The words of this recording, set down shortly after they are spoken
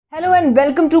Hello and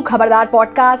welcome to खबरदार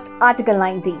podcast article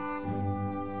 90।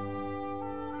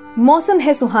 मौसम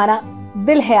है सुहाना,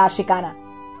 दिल है आशिकाना,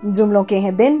 जुमलों के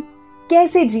हैं दिन,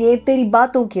 कैसे जिए तेरी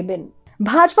बातों के बिन।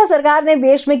 भाजपा सरकार ने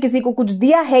देश में किसी को कुछ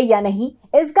दिया है या नहीं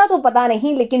इसका तो पता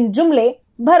नहीं, लेकिन जुमले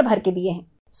भर भर के दिए हैं।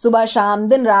 सुबह शाम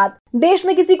दिन रात देश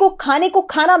में किसी को खाने को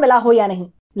खाना मिला हो या नहीं,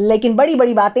 लेकिन बड़ी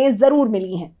बड़ी बातें जरूर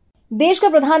मिली हैं। देश का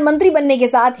प्रधानमंत्री बनने के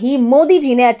साथ ही मोदी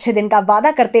जी ने अच्छे दिन का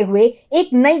वादा करते हुए एक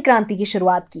नई क्रांति की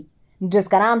शुरुआत की,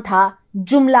 जिसका नाम था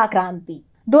जुमला क्रांति।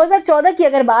 2014 की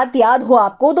अगर बात याद हो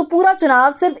आपको, तो पूरा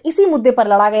चुनाव सिर्फ इसी मुद्दे पर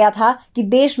लड़ा गया था कि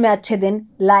देश में अच्छे दिन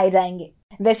लाए जाएंगे।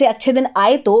 वैसे अच्छे दिन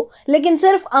आए तो, लेकिन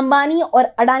सिर्फ अंबानी और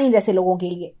अडानी जैसे लोगों के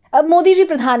लिए। अब मोदी जी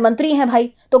प्रधानमंत्री हैं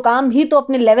भाई, तो काम भी तो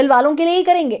अपने लेवल वालों के लिए ही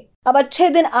करेंगे। अब अच्छे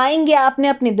दिन आएंगे आपने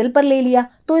अपने दिल पर ले लिया,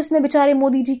 तो इसमें बेचारे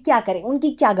मोदी जी क्या करें,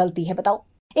 उनकी क्या गलती है बताओ।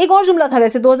 एक और जुमला था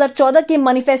वैसे 2014 के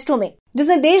मैनिफेस्टो में,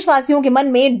 जिसने देशवासियों के मन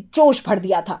में जोश भर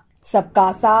दिया था,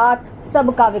 सबका साथ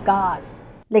सबका विकास।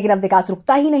 लेकिन अब विकास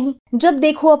रुकता ही नहीं। जब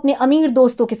देखो अपने अमीर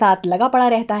दोस्तों के साथ लगा पड़ा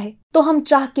रहता है, तो हम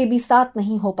चाह के भी साथ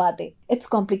नहीं हो पाते। It's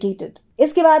complicated.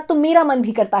 इसके बाद तो मेरा मन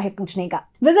भी करता है पूछने का,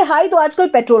 वैसे हाई तो आजकल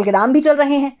पेट्रोल के दाम भी चल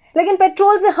रहे हैं, लेकिन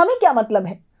पेट्रोल से हमें क्या मतलब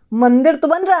है, मंदिर तो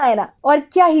बन रहा है ना। और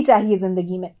क्या ही चाहिए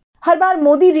जिंदगी में। हर बार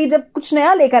मोदी जी जब कुछ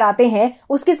नया लेकर आते हैं,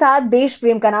 उसके साथ देश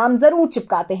प्रेम का नाम जरूर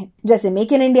चिपकाते हैं, जैसे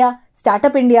make in India,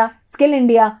 startup India, skill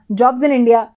India, jobs in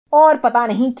India और पता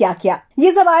नहीं क्या क्या।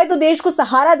 ये सब आए तो देश को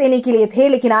सहारा देने के लिए थे,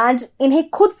 लेकिन आज इन्हें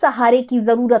खुद सहारे की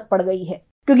जरूरत पड़ गई है,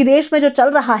 क्योंकि देश में जो चल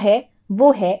रहा है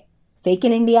वो है fake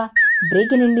in India,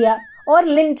 break in India और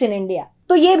लिंच इन इंडिया।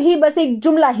 तो ये भी बस एक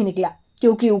जुमला ही निकला,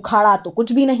 क्योंकि उखाड़ा तो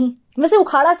कुछ भी नहीं। वैसे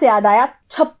उखाड़ा से याद आया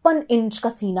 56 इंच का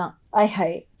सीना, आय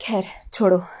हाय, खैर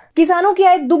छोड़ो। किसानों की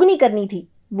आय दुगनी करनी थी,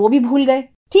 वो भी भूल गए।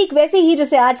 ठीक वैसे ही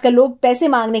जैसे आजकल लोग पैसे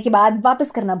मांगने के बाद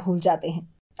वापस करना भूल जाते हैं।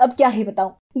 अब क्या ही बताऊं,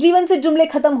 जीवन से जुमले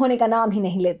खत्म होने का नाम ही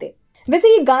नहीं लेते। वैसे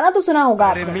ये गाना तो सुना होगा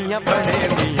आपने।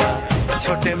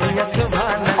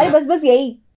 अरे बस बस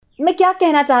यही मैं क्या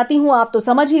कहना चाहती हूँ आप तो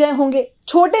समझ ही गए होंगे।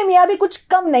 छोटे मियाँ भी कुछ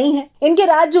कम नहीं है। इनके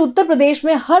राज्य उत्तर प्रदेश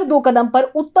में हर 2 कदम पर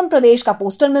उत्तम प्रदेश का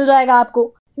पोस्टर मिल जाएगा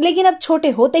आपको। लेकिन अब छोटे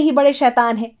होते ही बड़े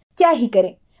शैतान हैं, क्या ही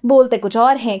करें। बोलते कुछ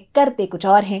और हैं, करते कुछ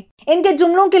और हैं। इनके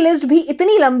जुमलों की लिस्ट भी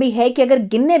इतनी लंबी है कि अगर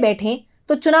गिनने बैठे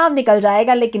तो चुनाव निकल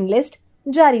जाएगा, लेकिन लिस्ट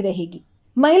जारी रहेगी।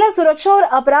 महिला सुरक्षा और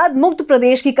अपराध मुक्त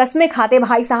प्रदेश की कस्में खाते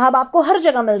भाई साहब आपको हर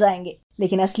जगह मिल जाएंगे,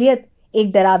 लेकिन असलियत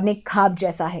एक डरावने ख्वाब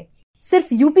जैसा है। सिर्फ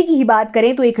यूपी की ही बात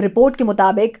करें तो एक रिपोर्ट के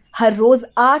मुताबिक हर रोज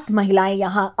 8 महिलाएं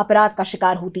यहां अपराध का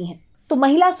शिकार होती हैं। तो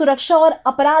महिला सुरक्षा और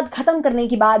अपराध खत्म करने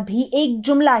की बात भी एक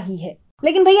जुमला ही है।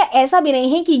 लेकिन भैया ऐसा भी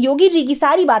नहीं है कि योगी जी की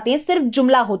सारी बातें सिर्फ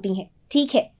जुमला होती हैं।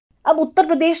 ठीक है, अब उत्तर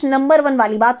प्रदेश नंबर 1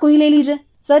 वाली बात को ही ले लीजिए,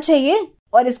 सच है ये,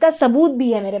 और इसका सबूत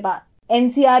भी है मेरे पास।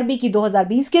 एनसीआरबी की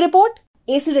 2020 की रिपोर्ट,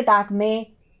 एसिड अटैक में,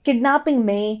 किडनैपिंग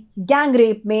में, गैंग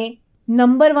रेप में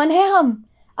नंबर 1 है हम।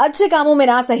 अच्छे कामों में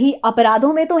ना सही,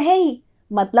 अपराधों में तो है ही।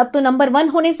 मतलब तो नंबर 1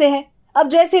 होने से है। अब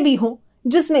जैसे भी हो,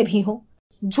 जिसमें भी हो,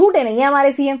 झूठे नहीं है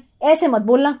हमारे सीएम, ऐसे मत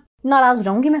बोलना, नाराज हो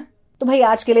जाऊंगी मैं। तो भाई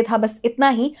आज के लिए था बस इतना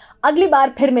ही। अगली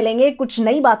बार फिर मिलेंगे कुछ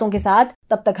नई बातों के साथ।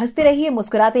 तब तक हंसते रहिए,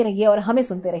 मुस्कुराते रहिए और हमें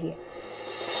सुनते रहिए।